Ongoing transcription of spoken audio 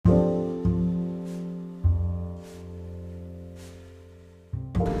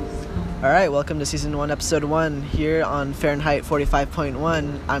All right, welcome to Season 1, Episode 1, here on Fahrenheit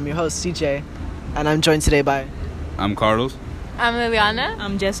 45.1. I'm your host, CJ, and I'm joined today by... I'm Carlos. I'm Liliana.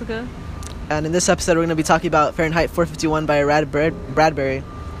 I'm Jessica. And in this episode, we're going to be talking about Fahrenheit 451 by Bradbury.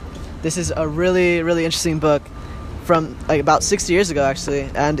 This is a really, really interesting book from about 60 years ago, actually,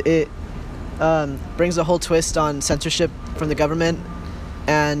 and it brings a whole twist on censorship from the government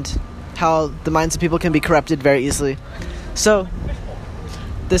and how the minds of people can be corrupted very easily. So...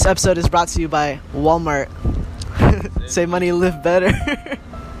 this episode is brought to you by Walmart. Save money, live better.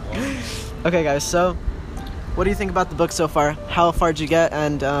 Okay, guys, so what do you think about the book so far? How far did you get,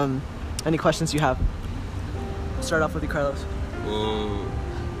 and any questions you have? We'll start off with you, Carlos. Well,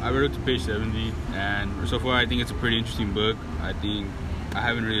 I read up to page 70, and so far I think it's a pretty interesting book. I think I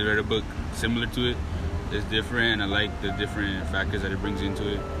haven't really read a book similar to it. It's different, and I like the different factors that it brings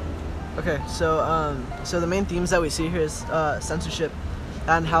into it. Okay, so the main themes that we see here is censorship,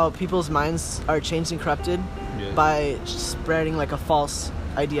 and how people's minds are changed and corrupted by spreading like a false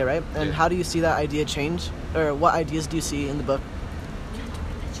idea, right? And how do you see that idea change? Or what ideas do you see in the book?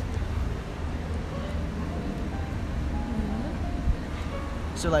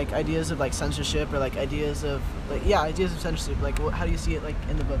 So like ideas of like censorship, or like ideas of censorship. Like how do you see it like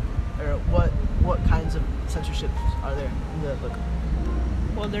in the book? Or what kinds of censorships are there in the book?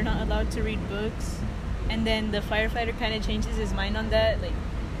 Well, they're not allowed to read books. And then the firefighter kind of changes his mind on that. Like,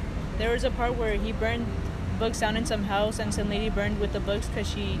 there was a part where he burned books down in some house, and some lady burned with the books because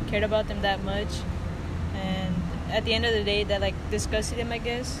she cared about them that much. And at the end of the day, that like disgusted him, I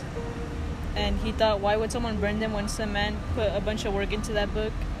guess. And he thought, why would someone burn them when some man put a bunch of work into that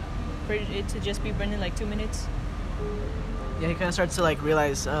book for it to just be burned in like 2 minutes? Yeah, he kind of starts to like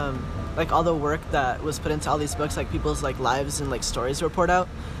realize like all the work that was put into all these books, like people's like lives and like stories were poured out.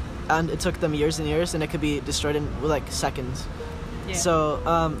 And it took them years and years, and it could be destroyed in like seconds. Yeah. So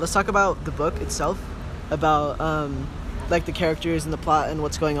let's talk about the book itself, about like the characters and the plot and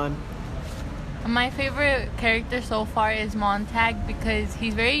what's going on. My favorite character so far is Montag, because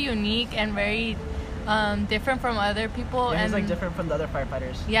he's very unique and very different from other people. Yeah, he's and like different from the other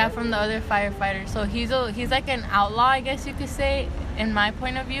firefighters. Yeah, right? From the other firefighters. So he's like an outlaw, I guess you could say, in my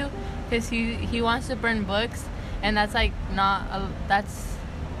point of view, because he wants to burn books, and that's like that's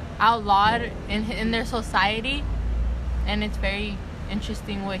outlawed in their society, and it's very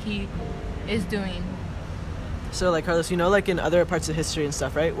interesting what he is doing. So like, Carlos, like in other parts of history and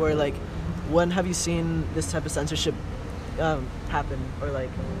stuff, right, where like when have you seen this type of censorship happen, or like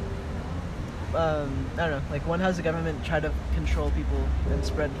I don't know, like when has the government tried to control people and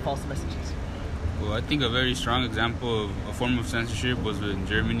spread false messages? Well, I think a very strong example of a form of censorship was in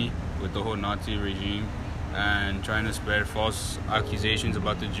Germany with the whole Nazi regime, and trying to spread false accusations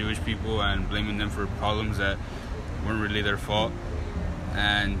about the Jewish people and blaming them for problems that weren't really their fault.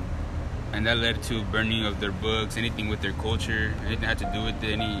 And that led to burning of their books, anything with their culture, anything that had to do with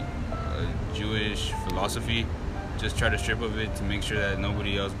any Jewish philosophy. Just try to strip of it to make sure that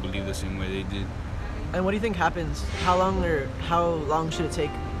nobody else believed the same way they did. And what do you think happens? How long should it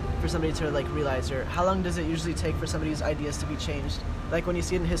take for somebody to like realize, or how long does it usually take for somebody's ideas to be changed? Like when you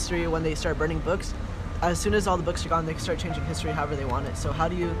see it in history, when they start burning books, as soon as all the books are gone, they can start changing history however they want it. So how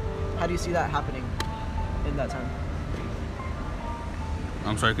do you see that happening in that time?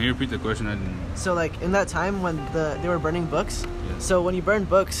 I'm sorry, can you repeat the question? I didn't... So like in that time when they were burning books, so when you burn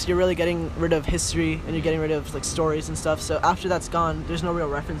books, you're really getting rid of history, and you're getting rid of like stories and stuff. So after that's gone, there's no real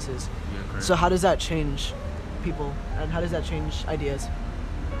references. Yeah, correct. So how does that change people, and how does that change ideas?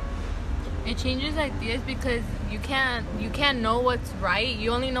 It changes ideas because you can't know what's right.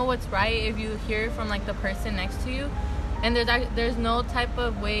 You only know what's right if you hear it from like the person next to you, and there's no type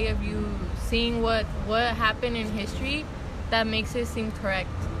of way of you seeing what happened in history that makes it seem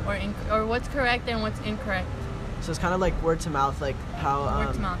correct, or what's correct and what's incorrect. So it's kind of like word to mouth, like how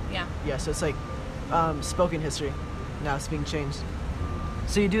word to mouth, yeah. Yeah, so it's like spoken history. Now it's being changed.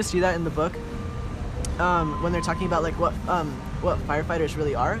 So you do see that in the book when they're talking about like what firefighters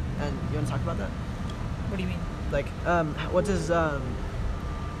really are, and you want to talk about that? What do you mean? Like what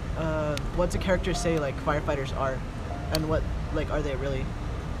do characters say like firefighters are, and what like are they really?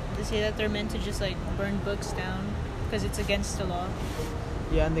 They say that they're meant to just like burn books down because it's against the law.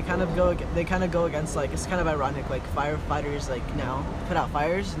 Yeah, and they kind of go against, like, it's kind of ironic, like firefighters like now put out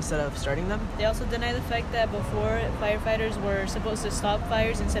fires instead of starting them. They also deny the fact that before firefighters were supposed to stop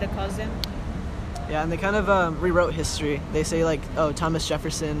fires instead of cause them. Yeah, and they kind of rewrote history. They say like, oh, Thomas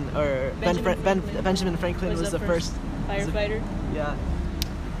Jefferson or Benjamin Franklin was the first firefighter. Yeah.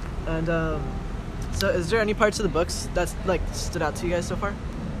 And so is there any parts of the books that's like stood out to you guys so far?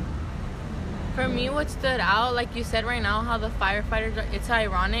 For me, what stood out, like you said right now, how the firefighters are, it's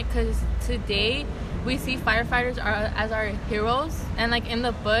ironic because today we see firefighters as our heroes, and like in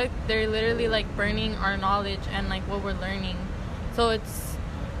the book they're literally like burning our knowledge and like what we're learning. So it's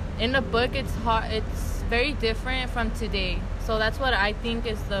in the book, it's very different from today. So that's what I think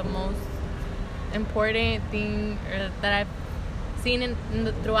is the most important thing that I've seen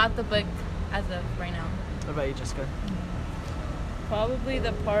throughout the book as of right now. What about you, Jessica? Probably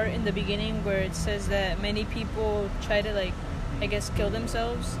the part in the beginning where it says that many people try to, like, I guess, kill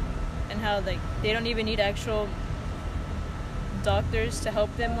themselves, and how, like, they don't even need actual doctors to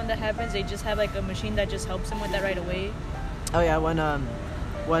help them when that happens. They just have, like, a machine that just helps them with that right away. Oh yeah, when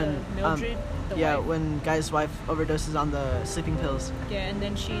Mildred, wife. when guy's wife overdoses on the sleeping pills. Yeah, and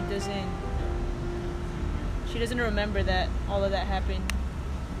then she doesn't remember that all of that happened.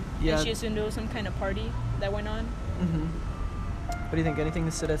 Yeah. And she assumed it was some kind of party that went on. Mm-hmm. What do you think? Anything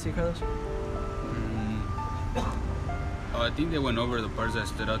that stood out to you, Carlos? I think they went over the parts that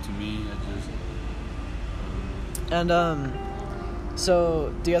stood out to me. And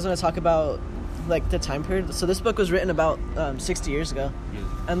so do you guys want to talk about like the time period? So this book was written about 60 years ago, Yes.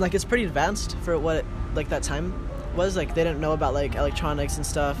 and like it's pretty advanced for what like that time was. Like they didn't know about like electronics and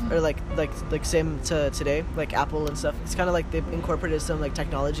stuff, or like same to today, like Apple and stuff. It's kind of like they've incorporated some like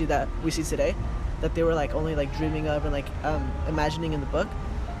technology that we see today that they were like only like dreaming of and like imagining in the book.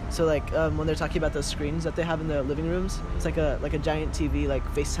 So like when they're talking about those screens that they have in their living rooms, it's like a giant TV, like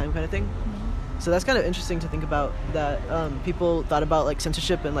FaceTime kind of thing. So that's kind of interesting to think about, that people thought about like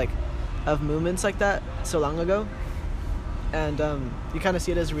censorship and like of movements like that so long ago, and you kind of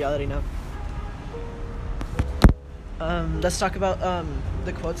see it as a reality now. Let's talk about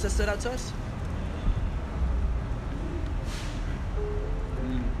the quotes that stood out to us.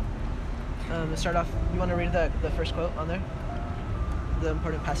 To start off, you want to read the first quote on there? The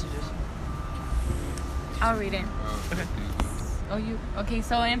important passages. I'll read it. Okay. Okay,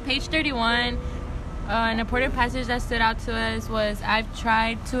 so in page 31, an important passage that stood out to us was, "I've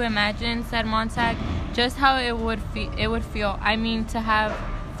tried to imagine," said Montag, "just how it would feel. I mean, to have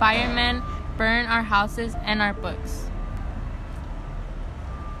firemen burn our houses and our books."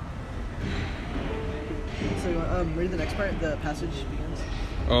 So read the next part. The passage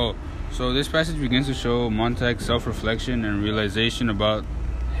begins. So this passage begins to show Montag's self-reflection and realization about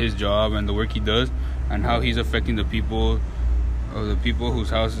his job and the work he does, and how he's affecting the people whose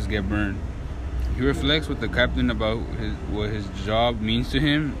houses get burned. He reflects with the captain about what his job means to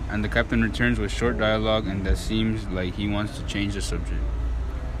him, and the captain returns with short dialogue, and that seems like he wants to change the subject.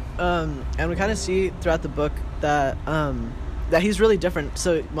 And we kind of see throughout the book that that he's really different.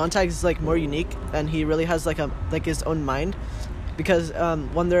 So Montag is like more unique, and he really has like his own mind. Because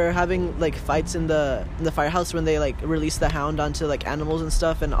when they're having like fights in the firehouse, when they like release the hound onto like animals and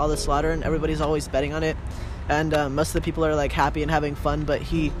stuff and all the slaughter, and everybody's always betting on it, and most of the people are like happy and having fun, but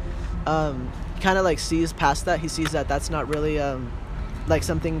he kind of like sees past that. He sees that that's not really like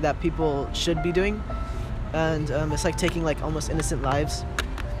something that people should be doing, and it's like taking like almost innocent lives.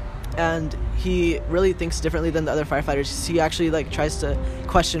 And he really thinks differently than the other firefighters. He actually like tries to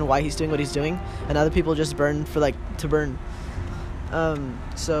question why he's doing what he's doing, and other people just burn for like to burn.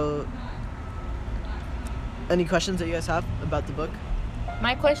 So any questions that you guys have about the book?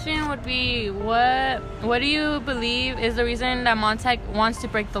 My question would be, what do you believe is the reason that Montag wants to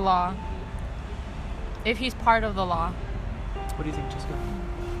break the law, if he's part of the law? What do you think, Jessica?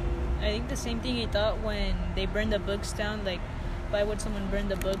 I think the same thing he thought when they burned the books down. Like, why would someone burn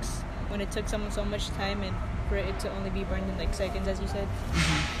the books when it took someone so much time and for it to only be burned in like seconds, as you said?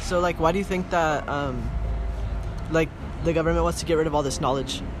 Mm-hmm. So like, why do you think that like the government wants to get rid of all this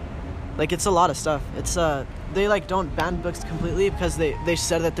knowledge? Like, it's a lot of stuff. It's they like don't ban books completely, because they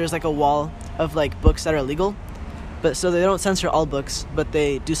said that there's like a wall of like books that are illegal, but so they don't censor all books, but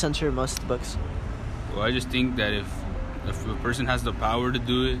they do censor most books. Well, I just think that if a person has the power to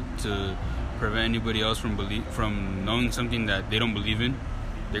do it, to prevent anybody else from knowing something that they don't believe in,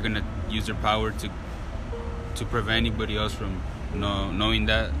 they're gonna use their power to prevent anybody else from knowing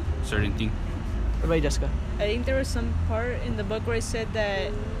that certain thing. What about you, Jessica? I think there was some part in the book where it said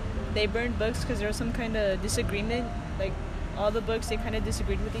that they burned books because there was some kind of disagreement. Like, all the books, they kind of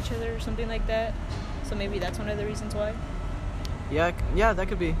disagreed with each other or something like that. So maybe that's one of the reasons why. Yeah, that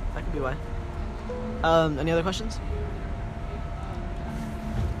could be why. Any other questions?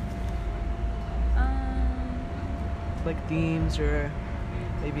 Like themes or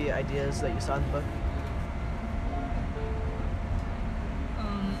maybe ideas that you saw in the book?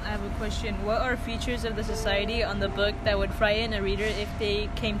 I have a question. What are features of the society on the book that would frighten a reader if they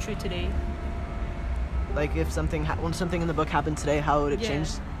came true today? Like if when something in the book happened today, how would it change?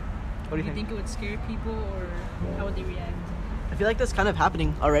 What do you You think it would scare people, or how would they react? I feel like that's kind of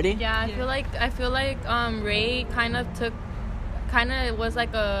happening already. Yeah, I Yeah. feel like Ray kind of was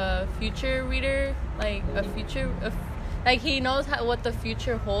like a future reader, like like he knows what the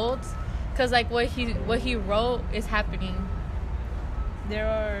future holds, cause like what he wrote is happening. There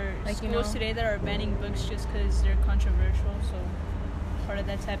are Like, schools you know. today that are banning books just because they're controversial. So part of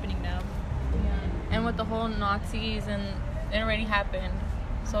that's happening now. Yeah. And with the whole Nazis, and it already happened,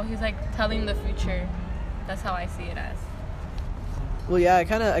 so he's like telling the future. That's how I see it as. Well, yeah, I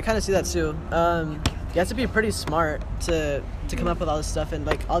kind of see that too. You have to be pretty smart to come up with all this stuff, and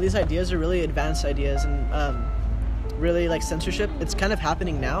like all these ideas are really advanced ideas, and really like censorship. It's kind of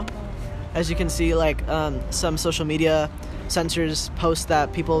happening now, as you can see. Like some social media censors post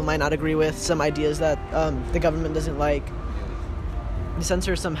that people might not agree with, some ideas that the government doesn't like. They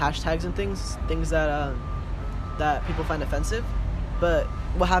censor some hashtags and things that that people find offensive. But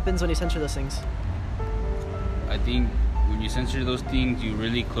what happens when you censor those things? I think when you censor those things, you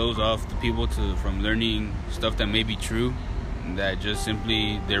really close off the people from learning stuff that may be true, that just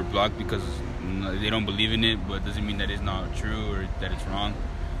simply they're blocked because they don't believe in it, but doesn't mean that it's not true or that it's wrong.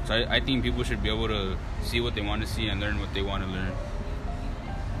 So I think people should be able to see what they want to see and learn what they want to learn.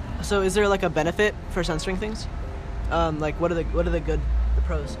 So is there like a benefit for censoring things? Like what are the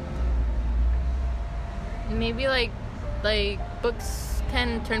pros? Maybe like books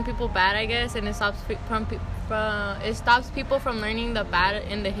can turn people bad, I guess, and it stops people from learning the bad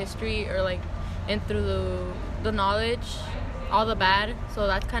in the history, or like and through the knowledge, all the bad. So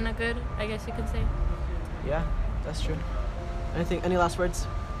that's kind of good, I guess you could say. Yeah, that's true. Any last words?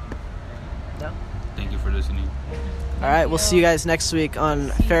 No? Thank you for listening. All right, we'll see you guys next week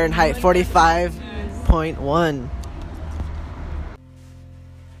on Fahrenheit 45.1.